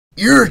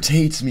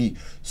irritates me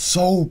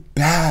so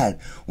bad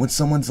when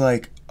someone's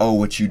like, oh,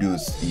 what you do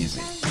is easy.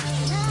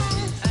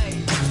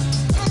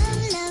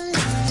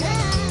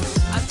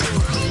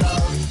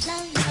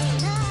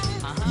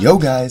 Yo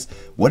guys,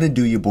 what it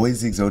do? Your boy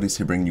Exotis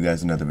here, bringing you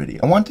guys another video.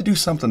 I want to do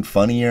something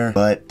funnier,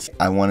 but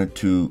I wanted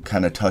to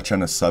kind of touch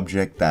on a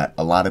subject that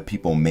a lot of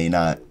people may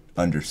not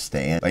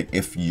understand. Like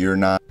if you're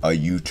not a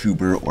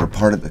YouTuber or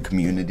part of the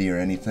community or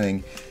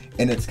anything,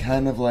 and it's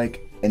kind of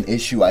like an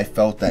issue I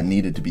felt that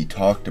needed to be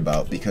talked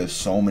about because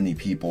so many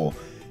people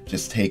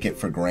just take it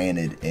for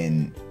granted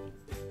and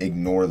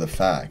ignore the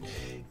fact.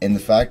 And the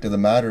fact of the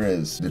matter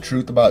is, the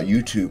truth about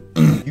YouTube,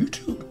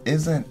 YouTube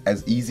isn't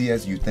as easy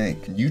as you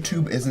think.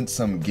 YouTube isn't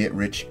some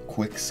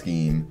get-rich-quick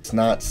scheme. It's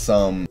not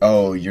some,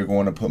 oh, you're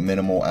going to put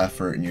minimal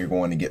effort and you're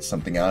going to get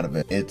something out of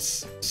it.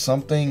 It's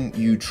something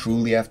you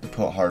truly have to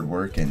put hard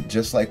work in.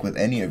 Just like with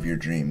any of your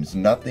dreams,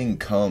 nothing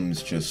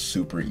comes just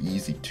super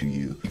easy to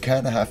you. You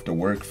kind of have to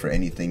work for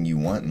anything you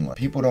want in life.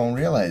 People don't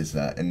realize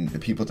that, and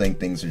people think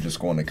things are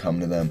just going to come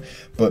to them.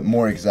 But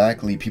more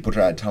exactly, people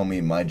try to tell me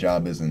my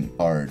job isn't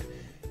hard.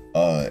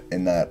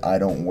 And that I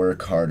don't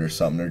work hard or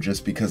something, or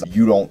just because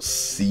you don't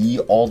see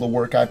all the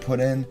work I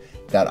put in,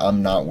 that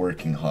I'm not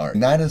working hard.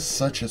 And that is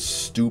such a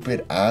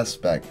stupid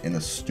aspect and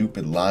a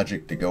stupid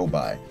logic to go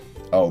by.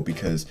 Oh,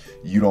 because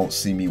you don't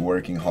see me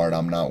working hard,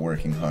 I'm not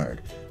working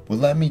hard. Well,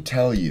 let me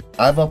tell you,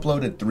 I've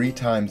uploaded 3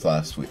 times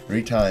last week.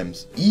 3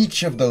 times.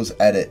 Each of those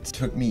edits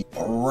took me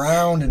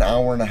around an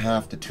hour and a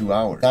half to 2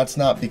 hours. That's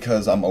not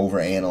because I'm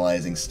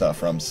overanalyzing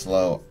stuff or I'm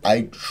slow.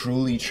 I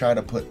truly try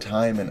to put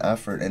time and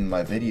effort in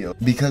my video,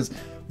 because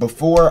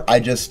before I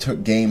just took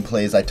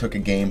gameplays, I took a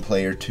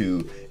gameplay or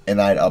 2 and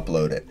I'd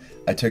upload it.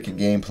 I took a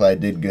gameplay, I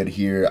did good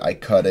here, I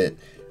cut it,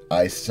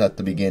 I set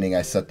the beginning,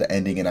 I set the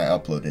ending, and I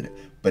uploaded it.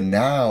 But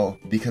now,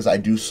 because I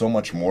do so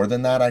much more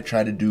than that, I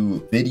try to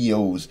do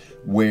videos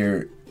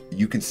where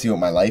you can see what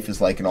my life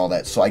is like and all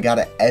that. So I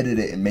gotta edit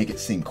it and make it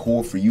seem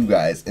cool for you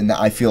guys. And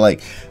I feel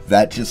like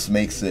that just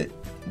makes it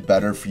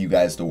better for you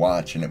guys to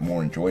watch and it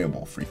more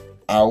enjoyable for you.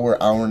 Hour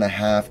and a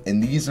half,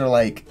 and these are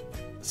like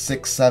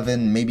 6,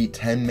 7, maybe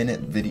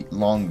 10-minute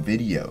long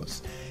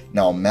videos.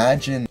 Now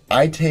imagine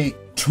I take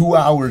 2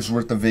 hours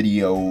worth of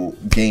video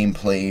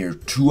gameplay or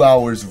 2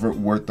 hours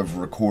worth of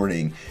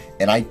recording,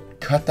 and I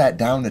cut that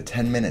down to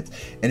 10 minutes.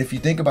 And if you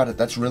think about it,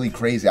 that's really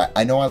crazy.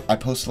 I know I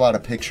post a lot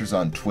of pictures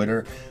on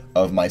Twitter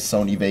of my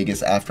Sony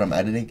Vegas after I'm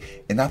editing,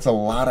 and that's a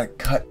lot of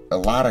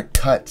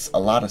cuts, a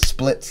lot of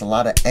splits, a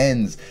lot of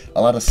ends,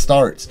 a lot of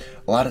starts,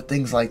 a lot of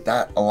things like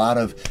that, a lot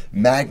of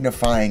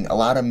magnifying, a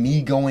lot of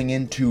me going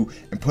into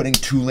and putting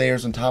 2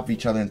 layers on top of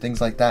each other and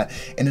things like that.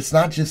 And it's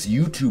not just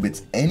YouTube,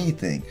 it's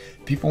anything.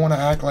 People want to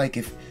act like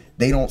if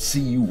they don't see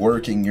you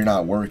working, you're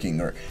not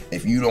working, or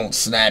if you don't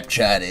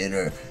Snapchat it,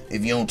 or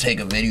if you don't take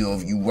a video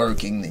of you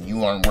working, then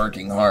you aren't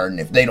working hard,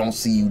 and if they don't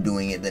see you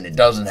doing it, then it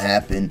doesn't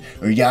happen,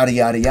 or yada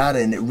yada yada.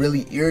 And it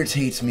really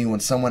irritates me when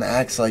someone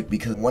acts like,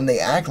 because when they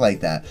act like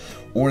that,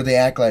 or they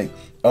act like,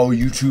 oh,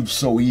 YouTube's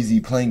so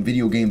easy, playing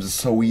video games is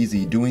so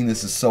easy, doing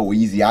this is so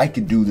easy, I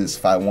could do this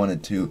if I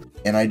wanted to.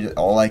 And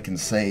all I can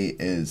say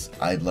is,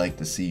 I'd like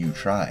to see you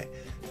try,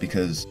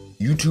 because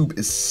YouTube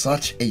is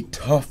such a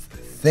tough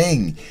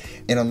thing.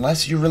 And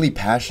unless you're really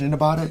passionate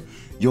about it,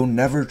 you'll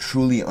never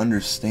truly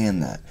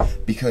understand that,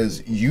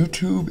 because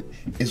YouTube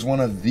is one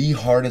of the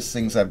hardest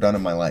things I've done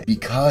in my life,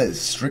 because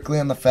strictly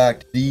on the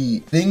fact, the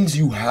things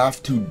you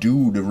have to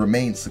do to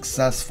remain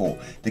successful,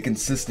 the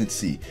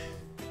consistency.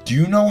 Do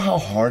you know how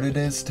hard it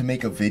is to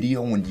make a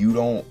video when you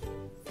don't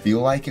feel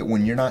like it,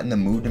 when you're not in the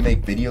mood to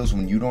make videos,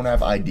 when you don't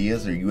have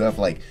ideas, or you have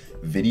like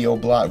video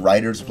block,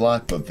 writer's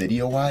block, but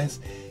video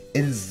wise,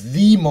 it is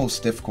the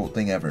most difficult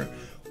thing ever.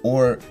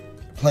 Or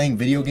playing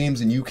video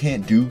games and you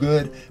can't do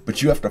good,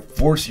 but you have to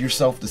force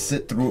yourself to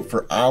sit through it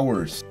for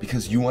hours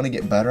because you want to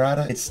get better at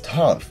it. It's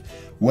tough.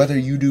 Whether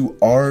you do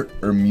art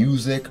or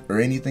music or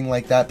anything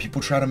like that,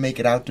 people try to make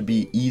it out to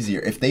be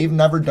easier. If they've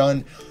never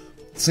done,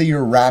 say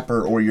you're a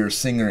rapper or you're a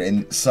singer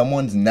and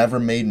someone's never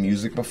made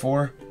music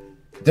before,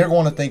 they're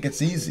going to think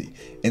it's easy.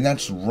 And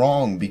that's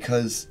wrong,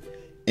 because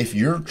if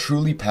you're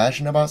truly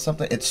passionate about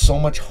something, it's so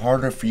much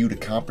harder for you to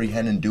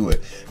comprehend and do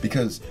it,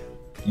 because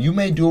you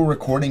may do a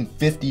recording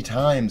 50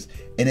 times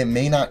and it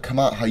may not come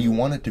out how you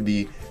want it to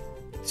be,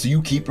 so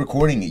you keep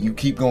recording it, you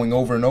keep going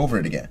over and over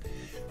it again.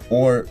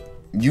 Or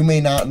you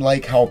may not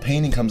like how a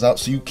painting comes out,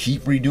 so you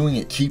keep redoing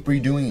it, keep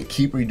redoing it,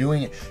 keep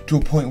redoing it, to a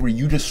point where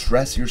you just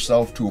stress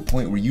yourself to a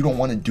point where you don't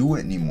want to do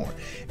it anymore.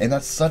 And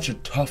that's such a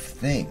tough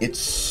thing. It's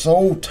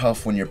so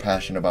tough when you're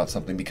passionate about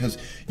something, because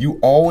you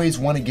always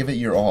want to give it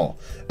your all,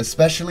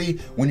 especially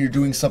when you're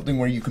doing something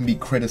where you can be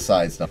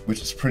criticized,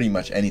 which is pretty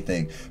much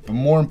anything, but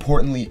more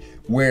importantly,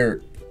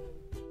 where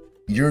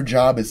your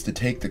job is to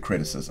take the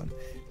criticism.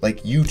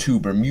 Like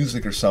YouTube or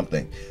music or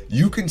something,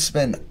 you can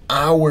spend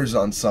hours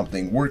on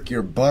something, work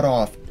your butt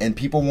off, and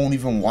people won't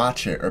even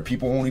watch it, or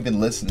people won't even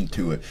listen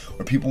to it,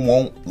 or people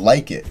won't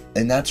like it.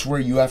 And that's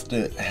where you have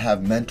to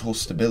have mental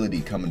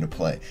stability come into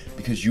play,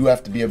 because you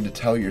have to be able to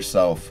tell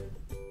yourself,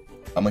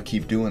 I'm gonna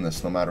keep doing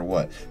this no matter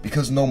what.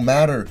 Because no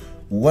matter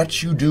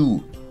what you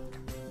do,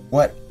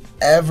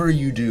 whatever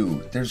you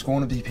do, there's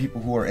going to be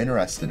people who are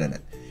interested in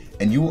it.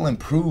 And you will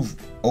improve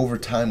over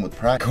time with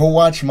practice. Go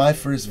watch my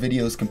first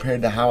videos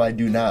compared to how I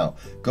do now.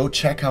 Go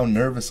check how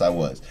nervous I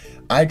was.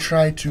 I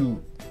tried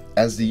to,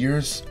 as the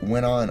years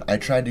went on, I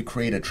tried to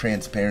create a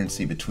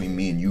transparency between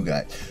me and you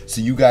guys. So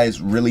you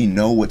guys really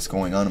know what's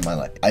going on in my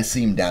life. I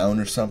seem down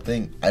or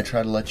something, I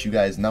try to let you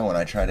guys know and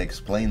I try to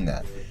explain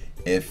that.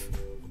 If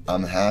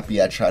I'm happy,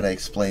 I try to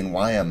explain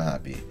why I'm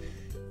happy.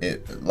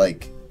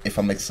 If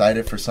I'm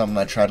excited for something,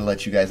 I try to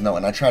let you guys know,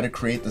 and I try to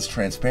create this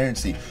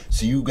transparency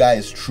so you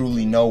guys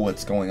truly know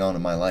what's going on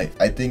in my life.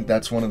 I think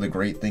that's one of the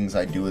great things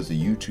I do as a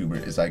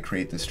YouTuber, is I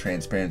create this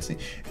transparency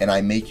and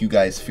I make you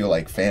guys feel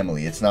like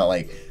family. It's not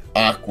like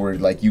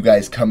awkward, like you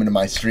guys come into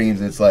my streams,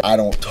 it's like I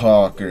don't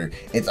talk, or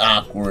it's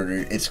awkward, or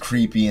it's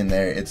creepy in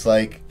there. It's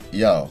like,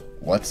 yo,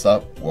 what's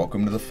up?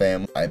 Welcome to the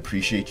family. I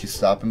appreciate you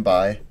stopping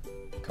by.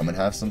 Come and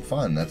have some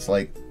fun. That's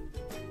like,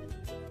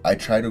 I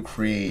try to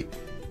create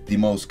the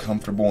most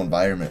comfortable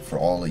environment for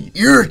all of you. It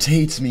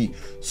irritates me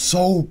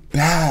so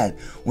bad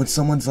when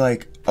someone's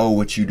like, oh,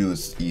 what you do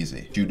is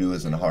easy. What you do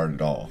isn't hard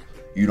at all.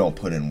 You don't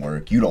put in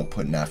work. You don't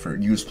put in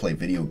effort. You just play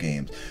video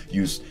games.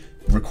 You just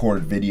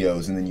record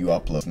videos and then you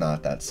upload. It's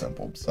not that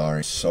simple. I'm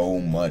sorry. So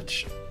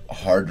much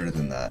harder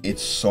than that.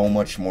 It's so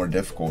much more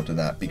difficult than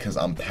that because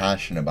I'm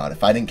passionate about it.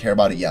 If I didn't care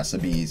about it, yes,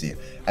 it'd be easy.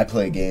 I'd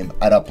play a game,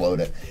 I'd upload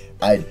it.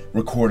 I'd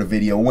record a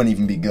video, it wouldn't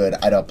even be good,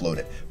 I'd upload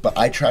it. But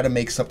I try to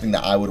make something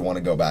that I would want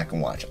to go back and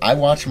watch. I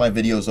watch my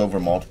videos over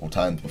multiple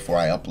times before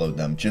I upload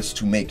them, just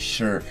to make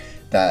sure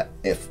that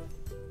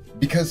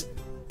because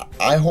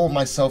I hold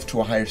myself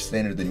to a higher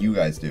standard than you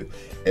guys do.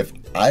 If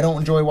I don't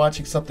enjoy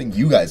watching something,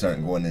 you guys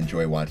aren't going to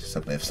enjoy watching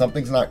something. If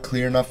something's not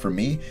clear enough for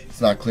me,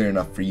 it's not clear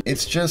enough for you.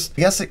 It's just,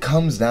 I guess it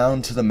comes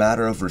down to the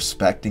matter of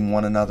respecting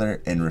one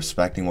another and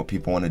respecting what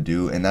people want to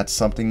do, and that's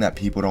something that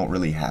people don't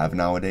really have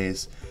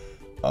nowadays.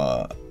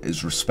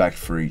 Is respect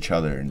for each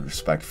other and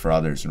respect for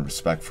others and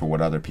respect for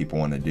what other people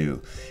want to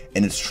do.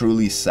 And it's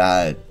truly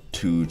sad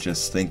to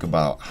just think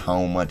about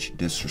how much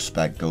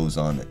disrespect goes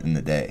on in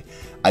the day.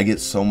 I get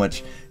so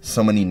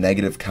many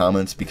negative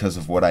comments because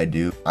of what I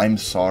do. I'm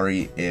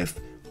sorry if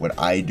what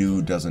I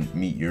do doesn't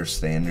meet your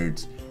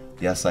standards.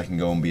 Yes, I can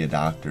go and be a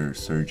doctor or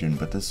surgeon,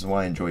 but this is what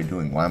I enjoy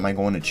doing. Why am I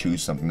going to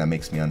choose something that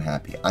makes me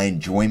unhappy? I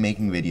enjoy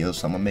making videos,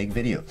 so I'm gonna make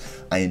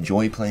videos. I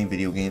enjoy playing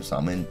video games, so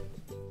I'm gonna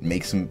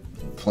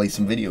play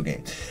some video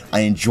games.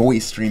 I enjoy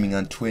streaming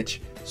on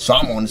Twitch, so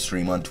I'm going to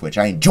stream on Twitch.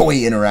 I enjoy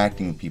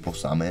interacting with people,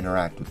 so I'm going to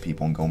interact with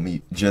people and go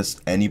meet.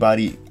 Just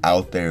anybody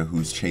out there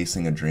who's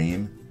chasing a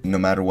dream, no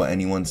matter what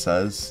anyone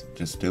says,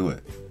 just do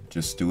it.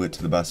 Just do it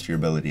to the best of your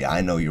ability. I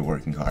know you're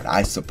working hard.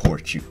 I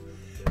support you.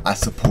 I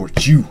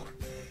support you.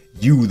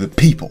 You, the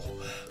people.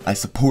 I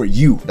support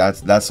you.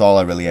 That's all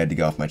I really had to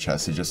get off my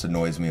chest. It just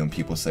annoys me when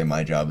people say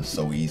my job is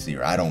so easy,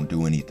 or I don't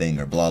do anything,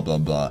 or blah blah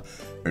blah,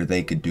 or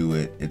they could do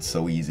it, it's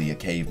so easy, a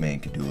caveman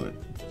could do it,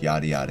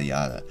 yada yada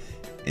yada.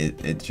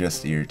 It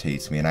just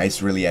irritates me, and I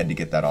just really had to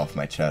get that off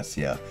my chest.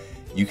 Yeah,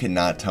 you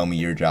cannot tell me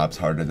your job's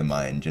harder than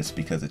mine just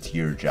because it's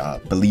your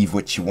job. Believe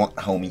what you want,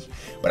 homie,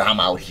 but I'm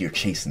out here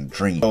chasing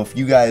dreams. So if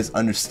you guys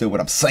understood what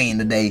I'm saying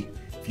today,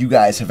 if you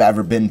guys have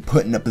ever been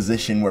put in a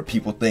position where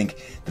people think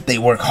that they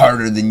work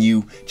harder than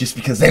you just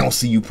because they don't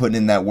see you putting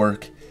in that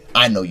work,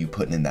 I know you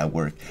putting in that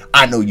work.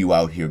 I know you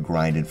out here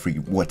grinding for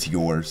what's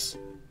yours,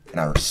 and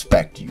I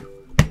respect you.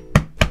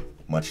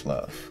 Much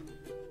love.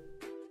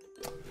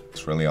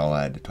 That's really all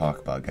I had to talk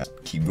about, guys.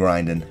 Keep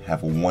grinding.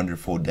 Have a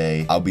wonderful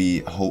day. I'll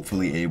be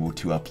hopefully able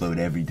to upload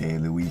every day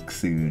of the week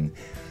soon.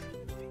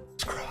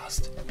 Fingers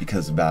crossed.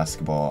 Because of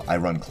basketball, I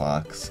run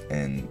clocks,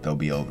 and they'll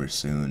be over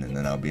soon, and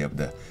then I'll be able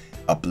to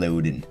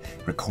upload and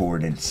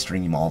record and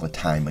stream all the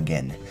time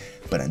again.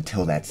 But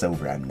until that's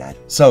over, I'm not.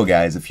 So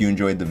guys, if you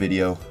enjoyed the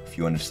video, if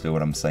you understood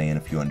what I'm saying,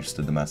 if you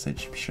understood the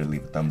message, be sure to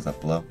leave a thumbs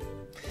up below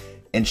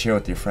and share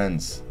with your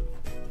friends,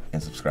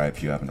 and subscribe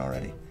if you haven't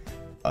already.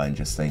 And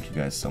just thank you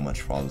guys so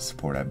much for all the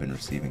support I've been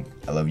receiving.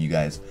 I love you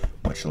guys.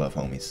 Much love,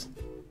 homies.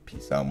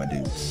 Peace out, my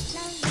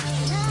dudes.